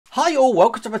Hi all,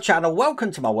 welcome to my channel,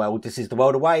 welcome to my world. This is the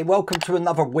world away. Welcome to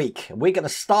another week. We're going to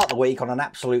start the week on an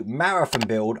absolute marathon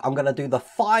build. I'm going to do the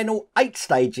final 8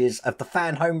 stages of the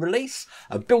Fanhome release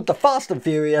and build the Fast and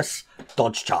Furious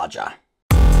Dodge Charger.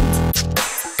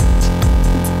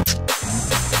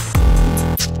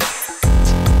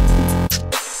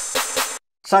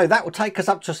 So that will take us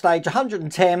up to stage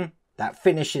 110. That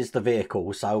finishes the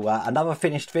vehicle. So another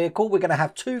finished vehicle. We're going to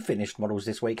have 2 finished models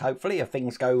this week, hopefully, if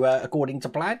things go according to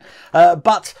plan.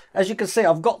 But as you can see,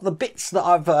 I've got the bits that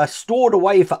I've stored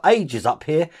away for ages up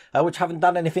here, which I haven't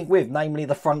done anything with, namely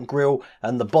the front grille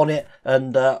and the bonnet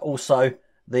and also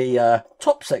the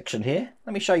top section here.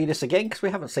 Let me show you this again, because we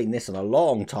haven't seen this in a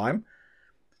long time.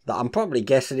 That I'm probably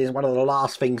guessing is one of the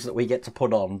last things that we get to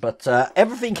put on. But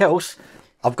everything else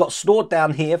I've got stored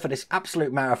down here for this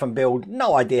absolute marathon build.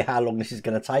 No idea how long this is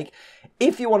going to take.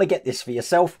 If you want to get this for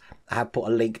yourself, I have put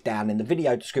a link down in the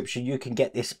video description. You can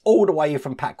get this all the way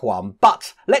from pack 1.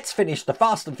 But let's finish the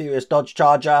Fast and Furious Dodge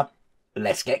Charger.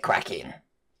 Let's get cracking.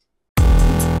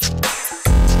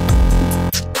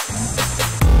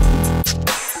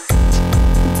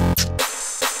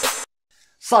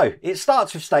 So it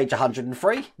starts with stage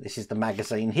 103. This is the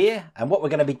magazine here. And what we're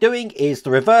going to be doing is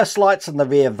the reverse lights and the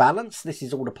rear valance. This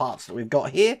is all the parts that we've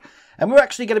got here. And we're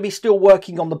actually going to be still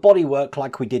working on the bodywork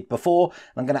like we did before.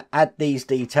 I'm going to add these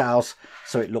details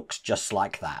so it looks just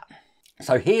like that.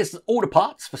 So here's all the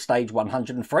parts for stage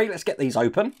 103. Let's get these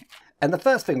open. And the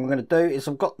first thing I'm going to do is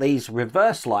I've got these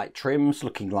reverse light trims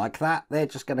looking like that. They're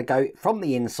just going to go from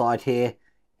the inside here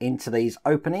into these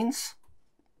openings.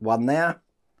 One there.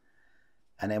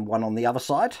 And then one on the other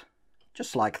side,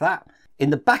 just like that. In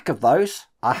the back of those,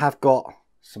 I have got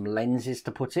some lenses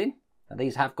to put in. Now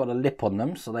these have got a lip on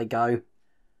them, so they go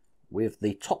with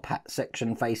the top hat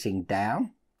section facing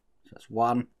down. So that's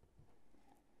one.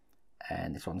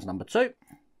 And this one's number 2.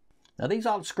 Now these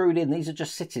aren't screwed in, these are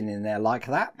just sitting in there like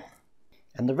that.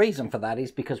 And the reason for that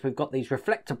is because we've got these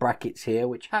reflector brackets here,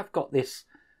 which have got this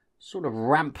sort of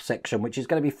ramp section, which is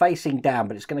going to be facing down,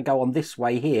 but it's going to go on this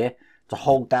way here to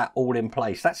hold that all in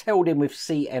place. That's held in with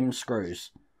CM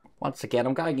screws. Once again,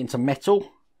 I'm going into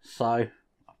metal, so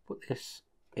I'll put this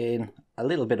in a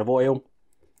little bit of oil,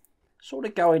 sort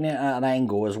of going in at an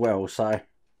angle as well, so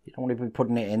you don't want to be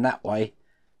putting it in that way.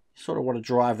 You sort of want to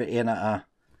drive it in at a,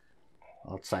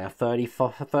 I'd say a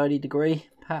 30 degree,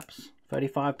 perhaps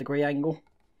 35 degree angle.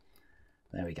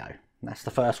 There we go. That's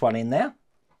the first one in there.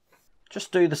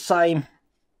 Just do the same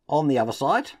on the other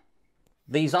side.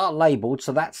 These are labelled,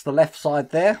 so that's the left side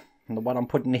there. And the one I'm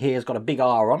putting here has got a big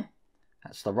R on.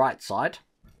 That's the right side.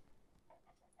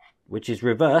 Which is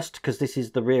reversed, because this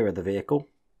is the rear of the vehicle.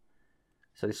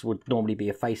 So this would normally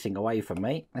be facing away from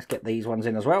me. Let's get these ones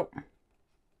in as well.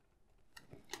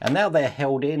 And now they're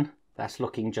held in. That's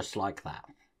looking just like that.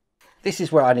 This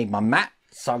is where I need my mat.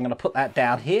 So I'm going to put that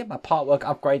down here. My Partwork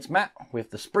Upgrades mat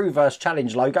with the Sprueverse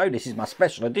Challenge logo. This is my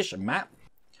special edition mat.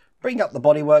 Bring up the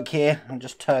bodywork here and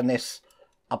just turn this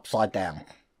upside down.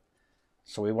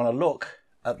 So we want to look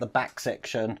at the back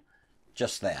section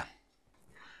just there.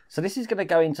 So this is going to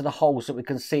go into the holes that we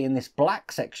can see in this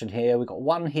black section here. We've got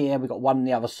one here, we've got one on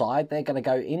the other side. They're going to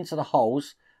go into the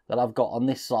holes that I've got on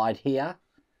this side here.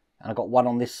 And I've got one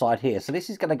on this side here. So this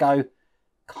is going to go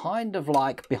kind of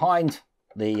like behind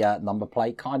the number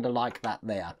plate, kind of like that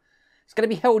there. It's going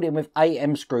to be held in with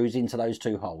AM screws into those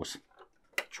 2 holes.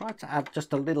 Try to add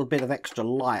just a little bit of extra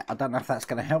light. I don't know if that's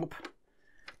going to help.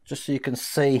 Just so you can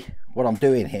see what I'm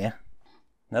doing here.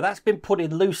 Now that's been put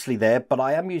in loosely there, but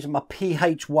I am using my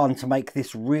PH1 to make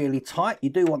this really tight. You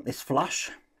do want this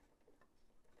flush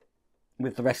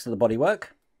with the rest of the bodywork.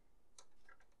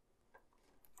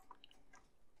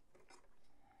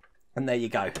 And there you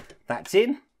go. That's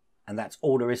in, and that's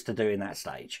all there is to do in that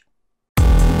stage.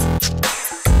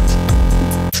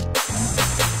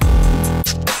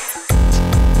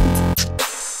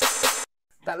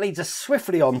 That leads us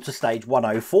swiftly on to stage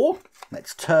 104.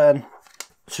 Let's turn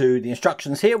to the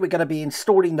instructions here. We're going to be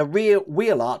installing the rear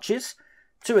wheel arches.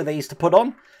 2 of these to put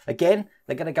on. Again,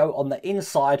 they're going to go on the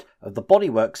inside of the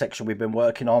bodywork section we've been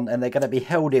working on, and they're going to be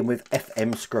held in with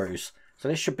FM screws. So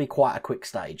this should be quite a quick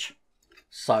stage.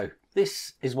 So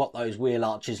this is what those wheel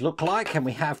arches look like, and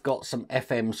we have got some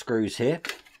FM screws here.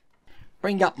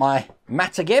 Bring up my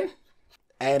mat again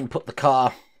and put the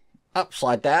car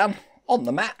upside down on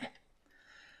the mat.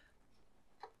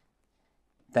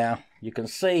 Now, you can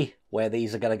see where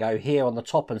these are going to go here on the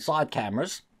top and side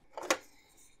cameras.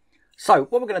 So,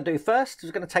 what we're going to do first is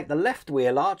we're going to take the left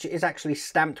wheel arch. It is actually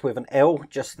stamped with an L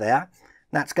just there.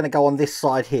 That's going to go on this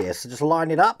side here. So just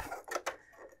line it up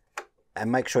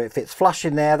and make sure it fits flush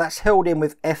in there. That's held in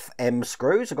with FM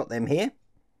screws. I've got them here.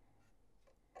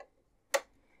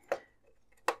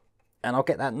 and I'll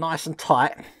get that nice and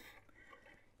tight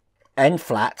and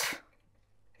flat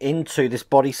into this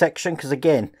body section, because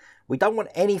again, we don't want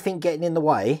anything getting in the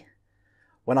way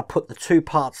when I put the two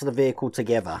parts of the vehicle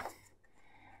together.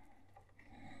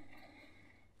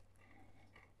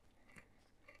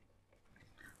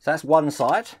 So that's one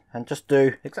side, and just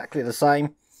do exactly the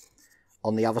same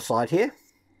on the other side here.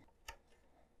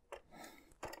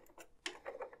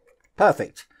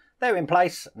 Perfect. They're in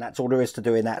place, and that's all there is to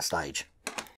do in that stage.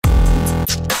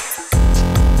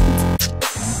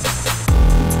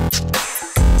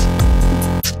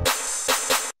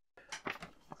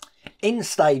 In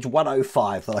stage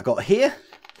 105 that I got here,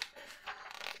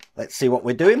 let's see what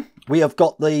we're doing. We have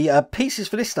got the pieces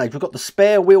for this stage. We've got the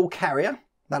spare wheel carrier.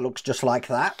 That looks just like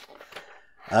that.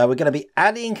 We're going to be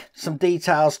adding some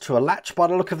details to a latch by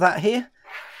the look of that here.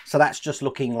 So that's just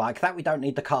looking like that. We don't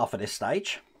need the car for this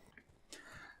stage.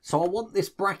 So I want this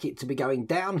bracket to be going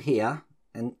down here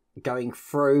and going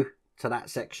through to that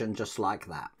section just like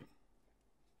that.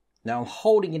 Now I'm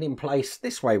holding it in place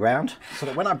this way round so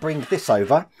that when I bring this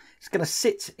over, it's going to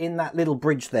sit in that little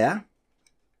bridge there.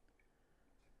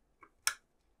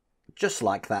 Just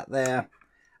like that there.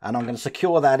 And I'm going to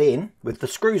secure that in with the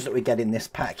screws that we get in this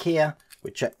pack here,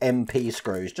 which are MP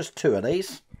screws. Just 2 of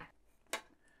these.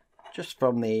 Just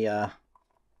from the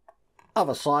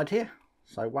other side here.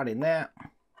 So 1 in there.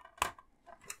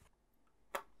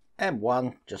 And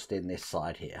 1 just in this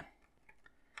side here.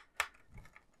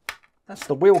 That's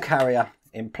the wheel carrier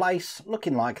in place,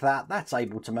 looking like that. That's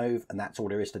able to move, and that's all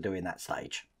there is to do in that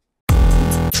stage.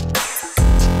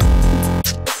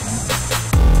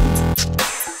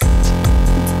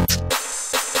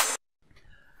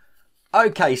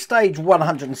 Okay, stage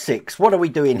 106. What are we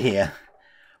doing here?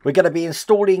 We're going to be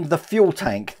installing the fuel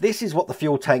tank. This is what the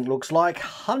fuel tank looks like.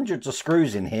 Hundreds of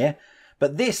screws in here.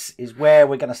 But this is where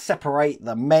we're going to separate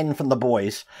the men from the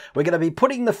boys. We're going to be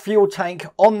putting the fuel tank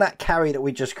on that carry that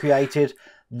we just created.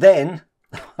 Then,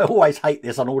 I always hate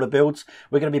this on all the builds,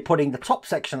 we're going to be putting the top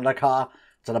section of the car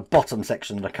to the bottom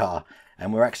section of the car.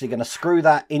 And we're actually going to screw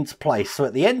that into place. So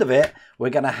at the end of it,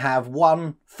 we're going to have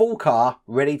one full car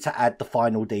ready to add the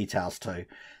final details to.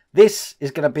 This is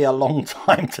going to be a long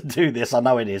time to do this. I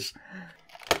know it is.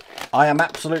 I am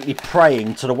absolutely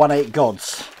praying to the 1/8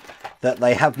 gods that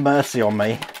they have mercy on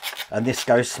me and this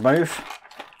goes smooth.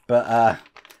 But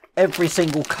every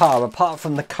single car, apart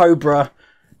from the Cobra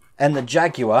and the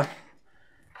Jaguar,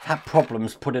 had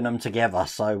problems putting them together.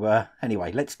 So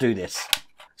anyway, let's do this.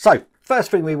 So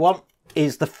first thing we want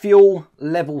is the fuel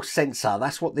level sensor.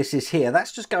 That's what this is here.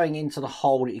 That's just going into the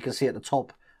hole that you can see at the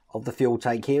top of the fuel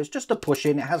tank here. It's just a push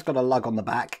in. It has got a lug on the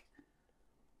back.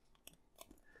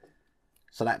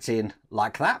 So that's in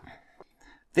like that.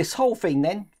 This whole thing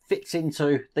then fits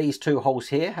into these 2 holes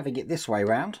here, having it this way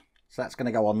round. So that's going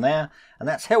to go on there. And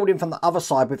that's held in from the other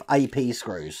side with AP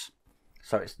screws.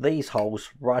 So it's these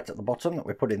holes right at the bottom that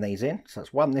we're putting these in. So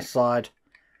it's 1 this side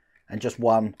and just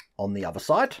 1 on the other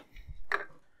side.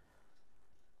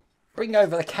 Bring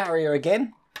over the carrier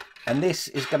again. And this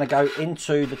is going to go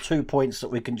into the 2 points that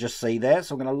we can just see there.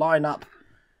 So I'm going to line up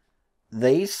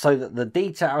these so that the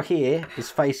detail here is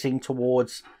facing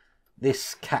towards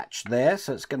this catch there.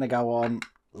 So it's going to go on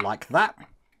like that.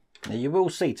 Now you will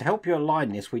see, to help you align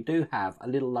this, we do have a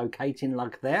little locating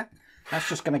lug there. That's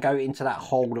just going to go into that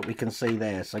hole that we can see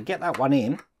there. So get that one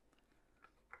in,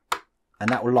 and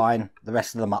that will line the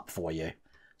rest of them up for you.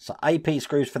 So AP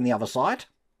screws from the other side.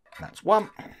 That's 1,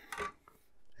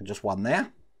 and just 1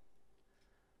 there.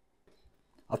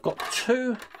 I've got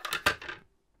 2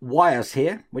 wires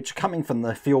here, which are coming from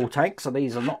the fuel tank. So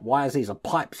these are not wires, these are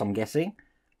pipes, I'm guessing.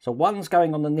 So one's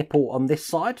going on the nipple on this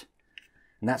side,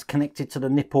 and that's connected to the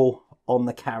nipple on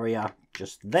the carrier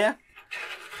just there.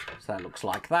 So that looks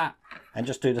like that. And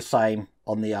just do the same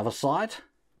on the other side.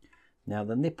 Now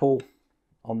the nipple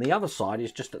on the other side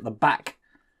is just at the back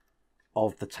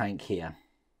of the tank here.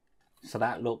 So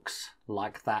that looks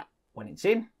like that when it's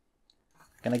in.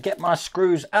 I'm going to get my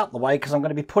screws out the way because I'm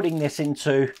going to be putting this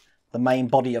into the main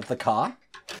body of the car.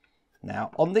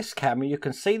 Now on this camera you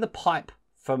can see the pipe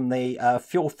from the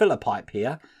fuel filler pipe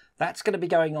here. That's going to be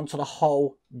going onto the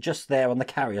hole just there on the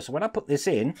carrier. So when I put this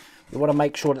in, you want to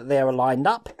make sure that they're lined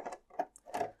up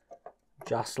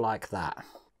just like that.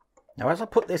 Now as I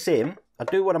put this in, I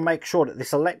do want to make sure that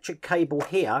this electric cable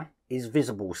here is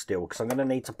visible still, because I'm going to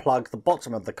need to plug the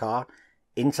bottom of the car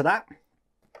into that.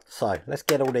 So let's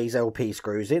get all these LP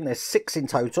screws in. There's 6 in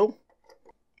total.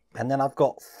 And then I've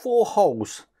got 4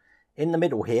 holes in the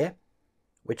middle here,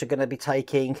 which are going to be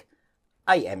taking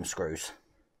 8 M screws.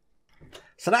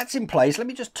 So that's in place. Let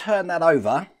me just turn that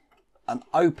over and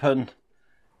open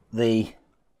the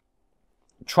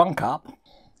trunk up.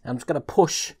 I'm just going to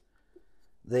push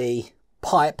the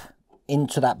pipe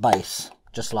into that base,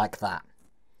 just like that.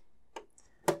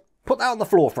 Put that on the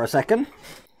floor for a second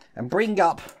and bring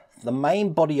up the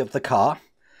main body of the car,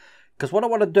 because what I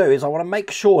want to do is I want to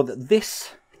make sure that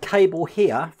this cable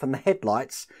here from the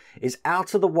headlights is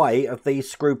out of the way of these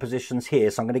screw positions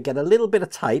here. So I'm going to get a little bit of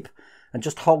tape and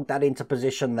just hold that into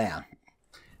position there.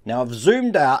 Now I've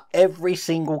zoomed out every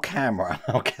single camera,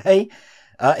 okay?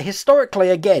 Historically,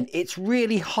 again, it's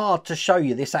really hard to show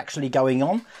you this actually going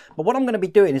on. But what I'm going to be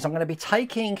doing is I'm going to be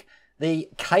taking the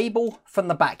cable from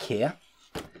the back here.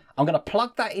 I'm going to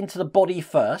plug that into the body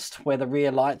first, where the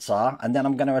rear lights are, and then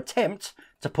I'm going to attempt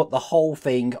to put the whole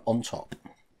thing on top.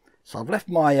 So I've left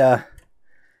my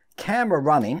camera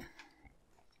running.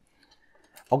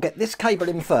 I'll get this cable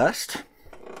in first.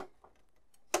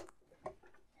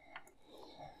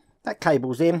 That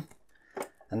cable's in,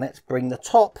 and let's bring the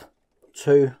top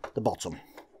to the bottom.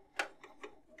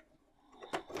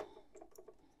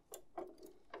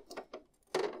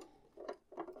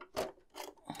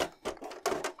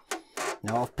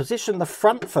 Now I've positioned the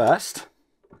front first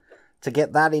to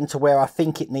get that into where I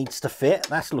think it needs to fit.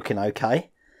 That's looking okay.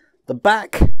 The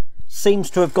back seems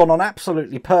to have gone on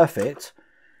absolutely perfect.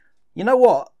 You know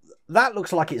what? That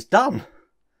looks like it's done.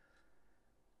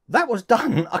 That was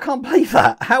done. I can't believe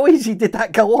that. How easy did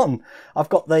that go on? I've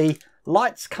got the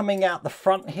lights coming out the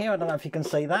front here. I don't know if you can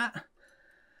see that.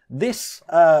 This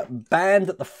band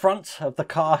at the front of the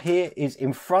car here is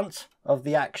in front of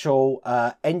the actual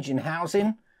engine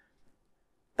housing.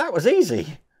 That was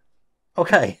easy.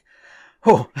 Okay.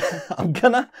 Oh, I'm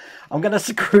gonna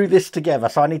screw this together.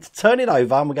 So I need to turn it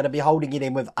over, and we're going to be holding it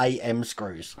in with AM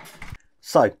screws.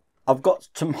 So I've got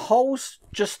some holes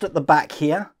just at the back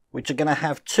here, which are going to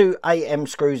have 2 AM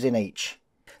screws in each.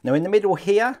 Now in the middle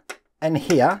here and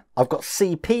here, I've got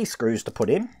CP screws to put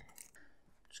in.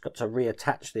 Just got to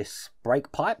reattach this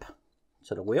brake pipe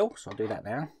to the wheel, so I'll do that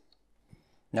now.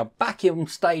 Now back in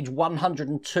stage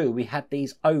 102, we had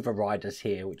these overriders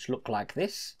here, which look like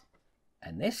this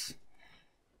and this.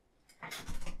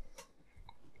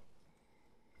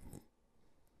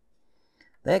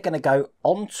 They're going to go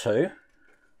onto,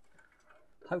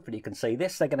 hopefully you can see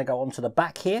this, they're going to go onto the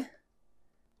back here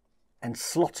and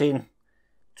slot in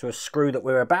to a screw that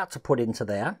we're about to put into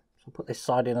there. So I'll put this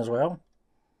side in as well.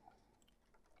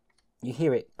 You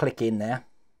hear it click in there.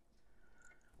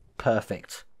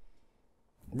 Perfect.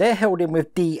 They're held in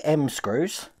with DM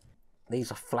screws.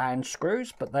 These are flange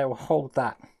screws, but they will hold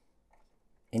that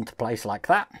into place like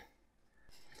that.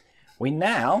 We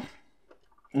now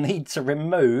need to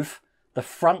remove the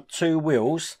front 2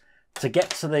 wheels to get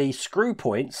to the screw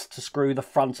points to screw the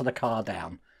front of the car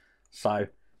down. So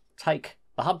take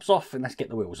the hubs off and let's get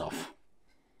the wheels off.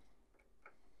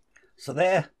 So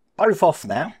they're both off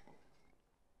now,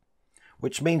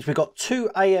 which means we've got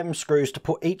 2 AM screws to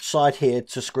put each side here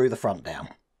to screw the front down.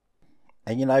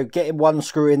 And you know, getting one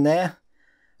screw in there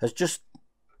has just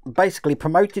basically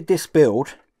promoted this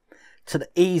build to the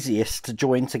easiest to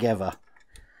join together.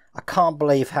 I can't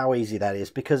believe how easy that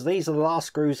is, because these are the last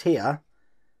screws here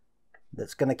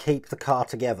that's going to keep the car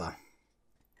together.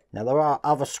 Now there are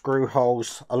other screw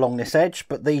holes along this edge,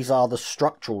 but these are the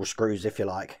structural screws, if you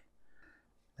like.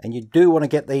 And you do want to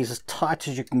get these as tight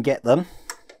as you can get them.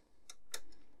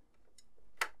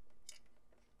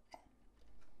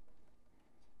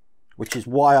 Which is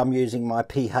why I'm using my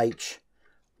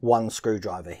PH1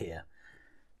 screwdriver here.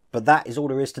 But that is all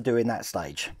there is to do in that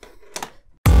stage.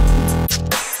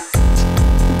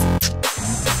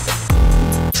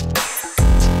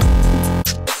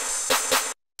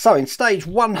 So in stage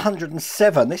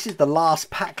 107, this is the last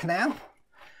pack now.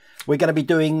 We're going to be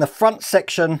doing the front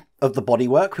section of the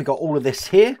bodywork. We've got all of this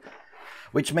here,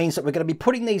 which means that we're going to be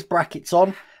putting these brackets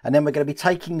on, and then we're going to be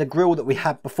taking the grille that we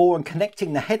had before and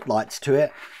connecting the headlights to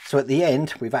it. So at the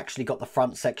end, we've actually got the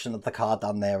front section of the car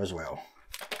done there as well.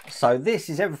 So this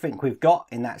is everything we've got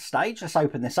in that stage. Let's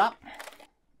open this up.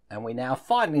 And we now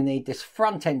finally need this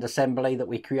front end assembly that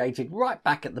we created right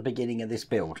back at the beginning of this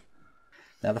build.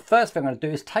 Now the first thing I'm going to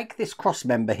do is take this cross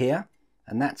member here,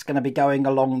 and that's going to be going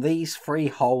along these 3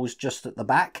 holes just at the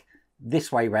back,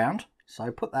 this way round.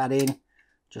 So put that in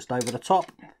just over the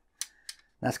top.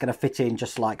 That's going to fit in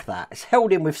just like that. It's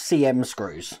held in with CM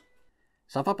screws.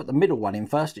 So if I put the middle one in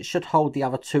first, it should hold the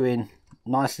other 2 in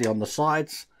nicely on the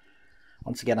sides.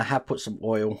 Once again, I have put some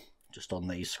oil just on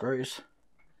these screws.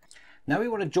 Now we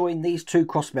want to join these 2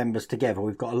 cross members together.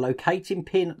 We've got a locating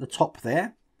pin at the top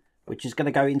there, which is going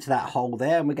to go into that hole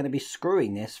there, and we're going to be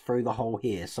screwing this through the hole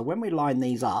here. So when we line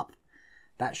these up,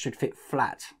 that should fit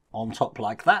flat on top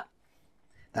like that.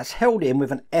 That's held in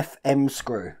with an FM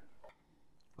screw.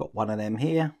 Got one of them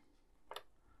here.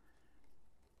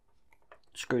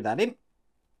 screw that in.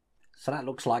 So that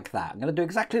looks like that. I'm going to do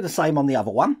exactly the same on the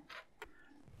other one.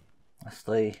 That's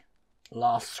the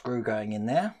last screw going in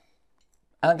there.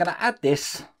 And I'm going to add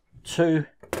this to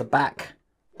the back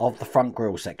of the front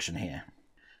grille section here.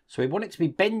 So we want it to be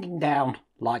bending down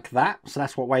like that. So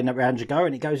that's what way around you go.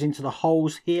 And it goes into the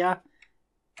holes here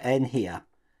and here.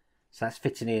 So that's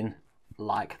fitting in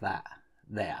like that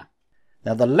there.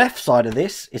 Now the left side of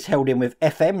this is held in with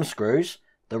FM screws.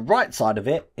 The right side of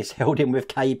it is held in with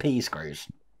KP screws.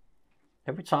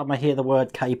 Every time I hear the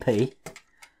word KP,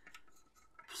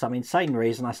 for some insane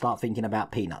reason, I start thinking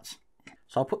about peanuts.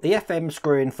 So I'll put the FM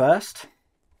screw in first,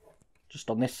 just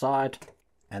on this side,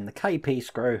 and the KP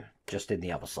screw just in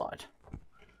the other side.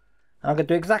 And I'm going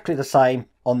to do exactly the same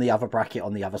on the other bracket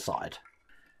on the other side.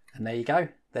 And there you go.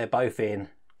 They're both in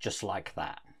just like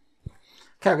that.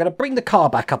 Okay, I'm going to bring the car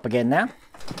back up again now.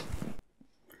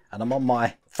 And I'm on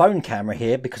my phone camera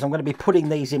here because I'm going to be putting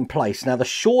these in place. Now the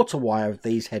shorter wire of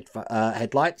these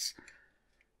headlights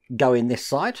go in this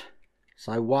side.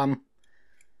 So 1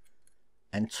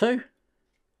 and 2.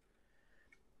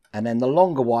 And then the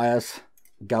longer wires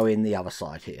go in the other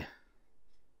side here.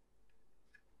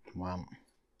 1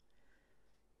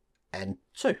 and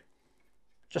 2.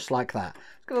 Just like that.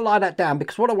 I'm going to lie that down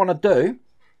because what I want to do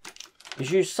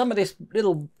is use some of this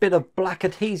little bit of black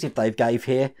adhesive they've gave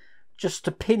here just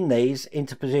to pin these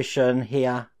into position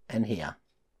here and here.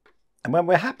 And when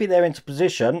we're happy they're into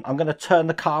position, I'm going to turn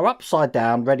the car upside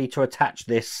down, ready to attach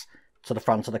this to the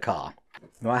front of the car.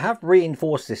 Now I have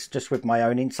reinforced this just with my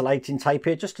own insulating tape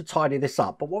here, just to tidy this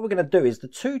up. But what we're going to do is the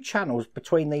 2 channels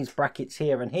between these brackets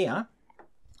here and here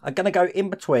are going to go in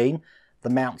between the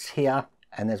mounts here,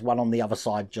 and there's one on the other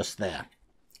side just there.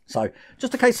 So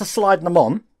just in case of sliding them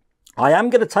on, I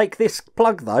am going to take this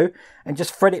plug though and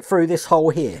just thread it through this hole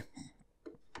here.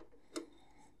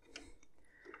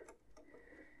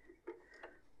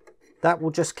 That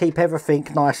will just keep everything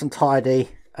nice and tidy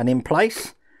and in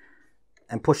place,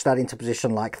 and push that into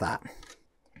position like that.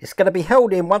 It's going to be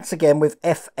held in once again with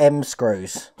FM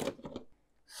screws.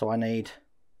 So I need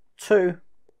 2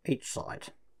 each side.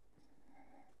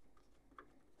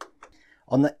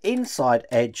 On the inside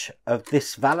edge of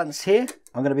this valance here,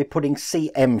 I'm going to be putting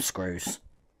CM screws.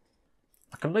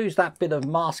 I can lose that bit of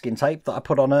masking tape that I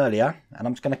put on earlier, and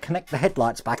I'm just going to connect the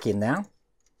headlights back in now.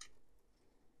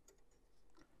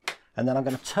 And then I'm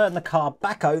going to turn the car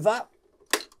back over,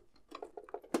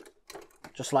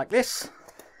 just like this.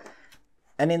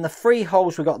 And in the 3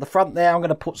 holes we've got at the front there, I'm going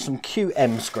to put some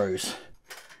QM screws.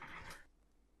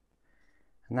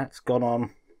 And that's gone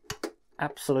on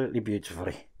absolutely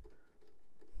beautifully.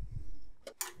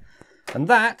 And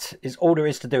that is all there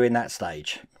is to do in that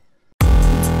stage.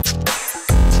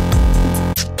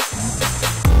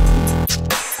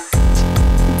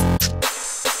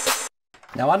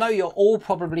 Now I know you're all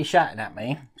probably shouting at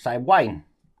me, saying, Wayne,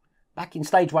 back in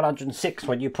stage 106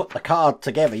 when you put the car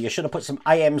together, you should have put some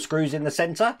AM screws in the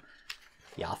centre.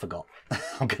 Yeah, I forgot.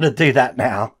 I'm going to do that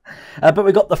now. But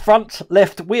we've got the front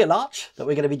left wheel arch that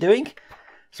we're going to be doing.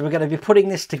 So we're going to be putting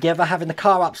this together, having the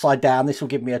car upside down. This will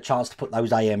give me a chance to put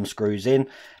those AM screws in.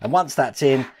 And once that's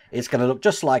in, it's going to look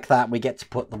just like that. We get to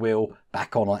put the wheel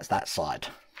back on that side.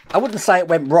 I wouldn't say it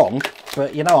went wrong,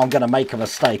 but you know I'm going to make a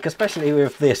mistake, especially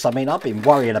with this. I mean, I've been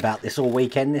worrying about this all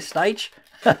weekend, this stage.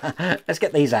 Let's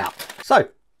get these out. So,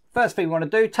 first thing we want to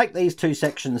do, take these 2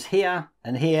 sections here,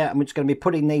 and we're just going to be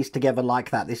putting these together like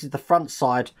that. This is the front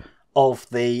side of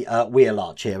the wheel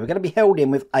arch here. We're going to be held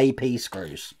in with AP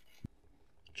screws.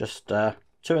 Just 2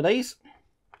 of these.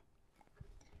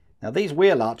 Now, these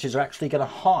wheel arches are actually going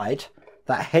to hide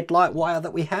that headlight wire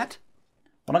that we had.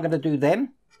 What I'm going to do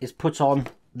then is put on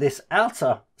this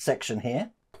outer section here,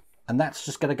 and that's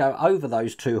just going to go over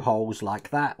those 2 holes like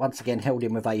that, once again held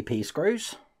in with AP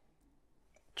screws,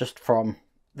 just from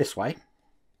this way.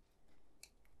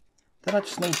 Then I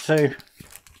just need to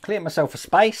clear myself a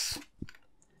space,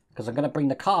 because I'm going to bring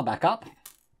the car back up,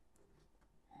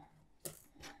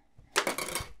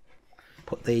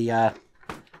 put the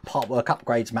Partwork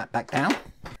upgrades mat back down,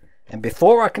 and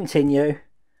before I continue,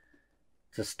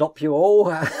 to stop you all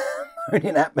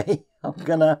moaning at me, I'm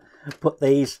gonna put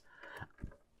these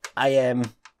AM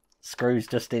screws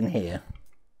just in here.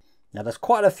 Now there's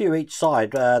quite a few each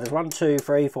side. There's 1, 2,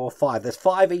 3, 4, 5. There's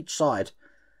 5 each side.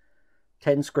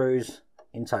 10 screws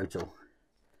in total.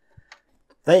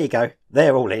 There you go.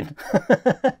 They're all in.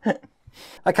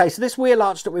 Okay, so this wheel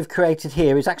arch that we've created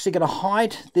here is actually going to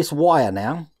hide this wire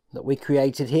now that we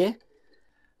created here.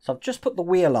 So I've just put the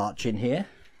wheel arch in here.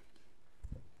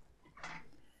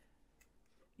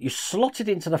 You slot it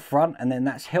into the front, and then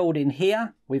that's held in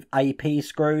here with AP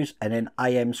screws and then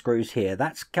AM screws here.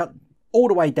 That's all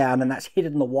the way down, and that's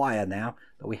hidden the wire now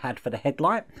that we had for the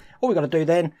headlight. All we've got to do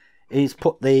then is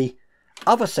put the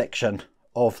other section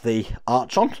of the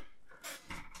arch on,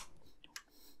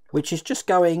 which is just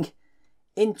going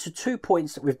into 2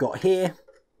 points that we've got here,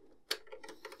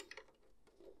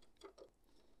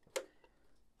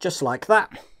 just like that.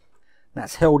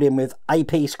 That's held in with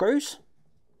AP screws,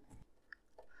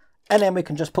 and then we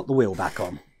can just put the wheel back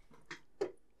on.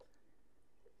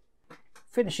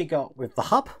 Finishing up with the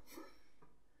hub.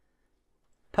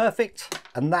 Perfect,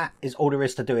 and that is all there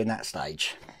is to do in that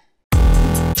stage.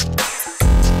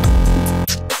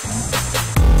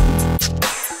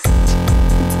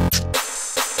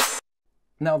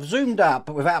 Now I've zoomed up,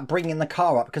 but without bringing the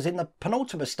car up, because in the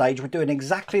penultimate stage we're doing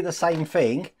exactly the same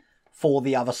thing for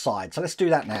the other side. So let's do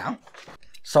that now.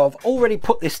 So I've already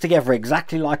put this together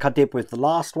exactly like I did with the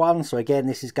last one. So again,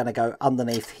 this is going to go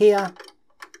underneath here.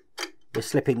 We're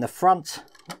slipping the front,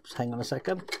 oops, hang on a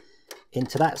second,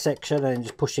 into that section, and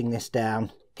just pushing this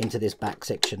down into this back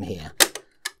section here.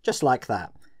 Just like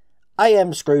that.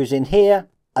 AM screws in here,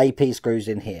 AP screws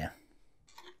in here.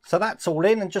 So that's all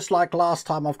in, and just like last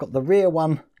time, I've got the rear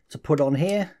one to put on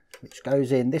here, which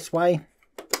goes in this way.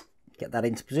 Get that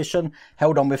into position,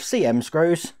 held on with CM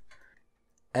screws,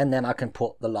 and then I can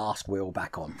put the last wheel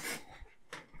back on.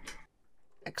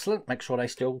 Excellent, make sure they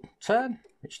still turn,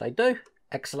 which they do.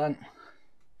 Excellent.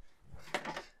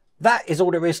 That is all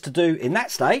there is to do in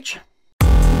that stage.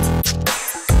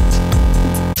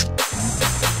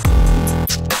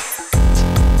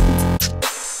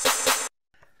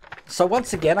 So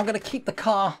once again, I'm going to keep the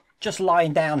car just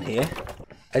lying down here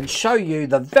and show you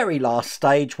the very last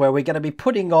stage, where we're going to be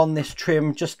putting on this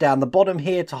trim just down the bottom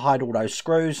here to hide all those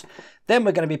screws. Then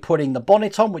we're going to be putting the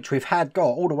bonnet on, which we've had got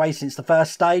all the way since the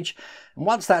first stage. And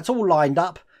once that's all lined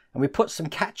up and we put some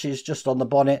catches just on the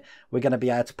bonnet, we're going to be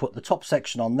able to put the top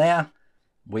section on there.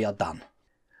 We are done.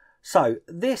 So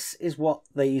this is what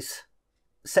these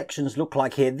sections look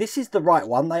like here. This is the right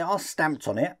one. They are stamped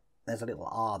on it. There's a little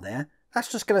R there. That's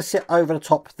just going to sit over the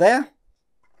top there.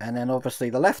 And then obviously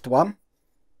the left one,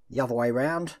 the other way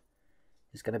round,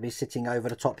 is going to be sitting over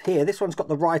the top here. This one's got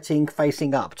the writing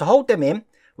facing up. To hold them in,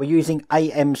 we're using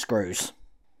AM screws.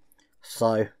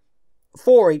 So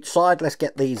 4 each side. Let's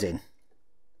get these in.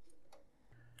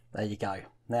 There you go.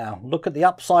 Now look at the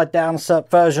upside down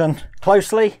version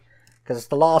closely, because it's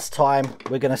the last time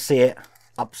we're going to see it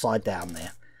upside down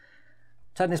there.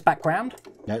 Turn this back round.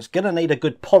 Now it's going to need a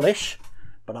good polish,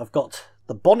 but I've got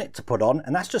the bonnet to put on,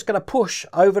 and that's just going to push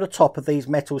over the top of these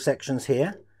metal sections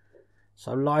here.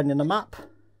 So lining them up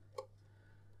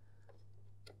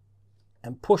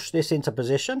and push this into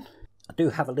position. I do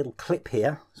have a little clip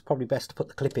here. It's probably best to put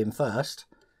the clip in first.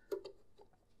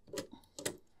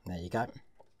 There you go.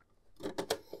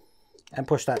 And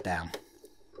push that down.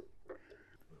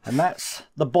 And that's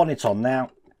the bonnet on. Now,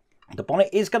 the bonnet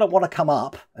is going to want to come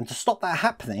up, and to stop that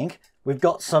happening, we've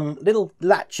got some little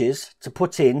latches to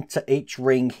put in to each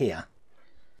ring here.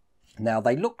 Now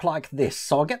they look like this,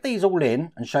 so I'll get these all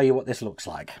in and show you what this looks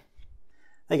like.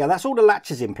 There you go, that's all the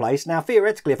latches in place. Now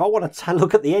theoretically, if I want to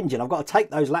look at the engine, I've got to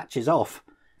take those latches off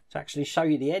to actually show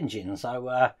you the engine. So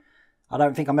I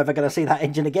don't think I'm ever going to see that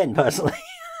engine again, personally.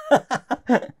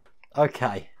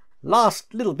 Okay,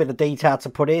 last little bit of detail to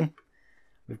put in.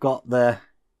 We've got the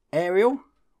aerial,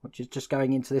 which is just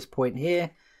going into this point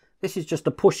here. This is just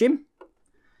a push in.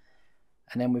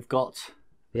 And then we've got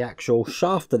the actual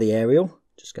shaft of the aerial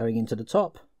just going into the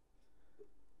top,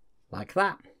 like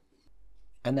that.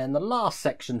 And then the last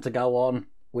section to go on,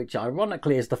 which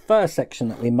ironically is the first section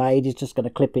that we made, is just going to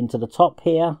clip into the top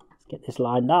here. Let's get this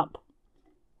lined up.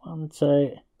 1,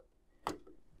 2,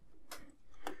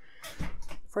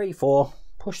 3, 4.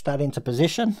 Push that into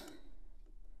position.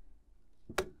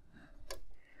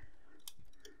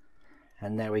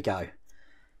 And there we go.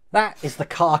 That is the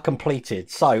car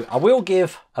completed. So I will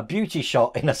give a beauty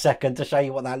shot in a second to show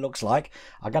you what that looks like.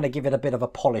 I'm going to give it a bit of a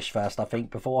polish first, I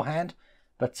think, beforehand.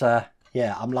 But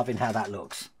yeah, I'm loving how that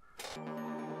looks.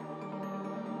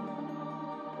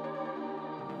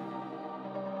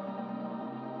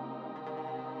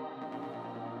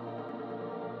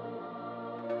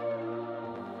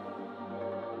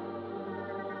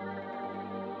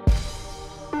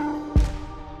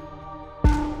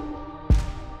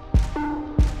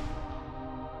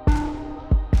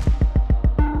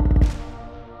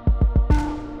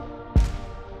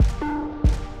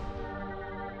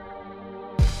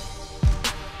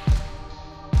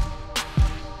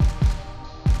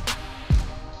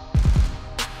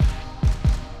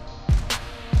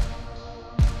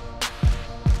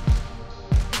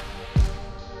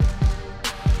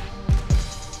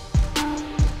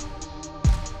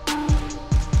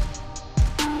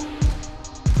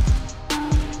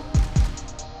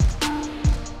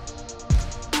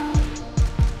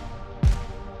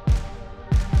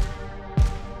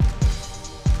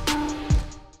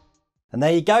 And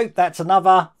there you go. That's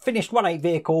another finished 1.8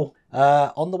 vehicle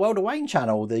on the World of Wayne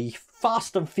channel. The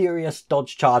Fast and Furious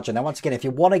Dodge Charger. Now, once again, if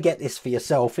you want to get this for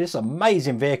yourself, it's an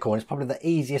amazing vehicle. And it's probably the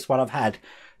easiest one I've had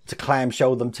to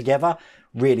clamshell them together.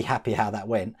 Really happy how that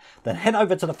went. Then head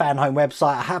over to the Fanhome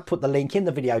website. I have put the link in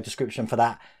the video description for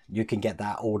that. You can get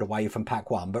that all the way from pack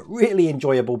 1. But really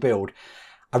enjoyable build.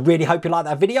 I really hope you liked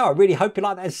that video. I really hope you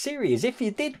liked that series. If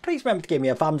you did, please remember to give me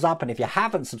a thumbs up. And if you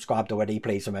haven't subscribed already,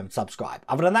 please remember to subscribe.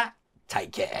 Other than that,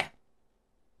 take care.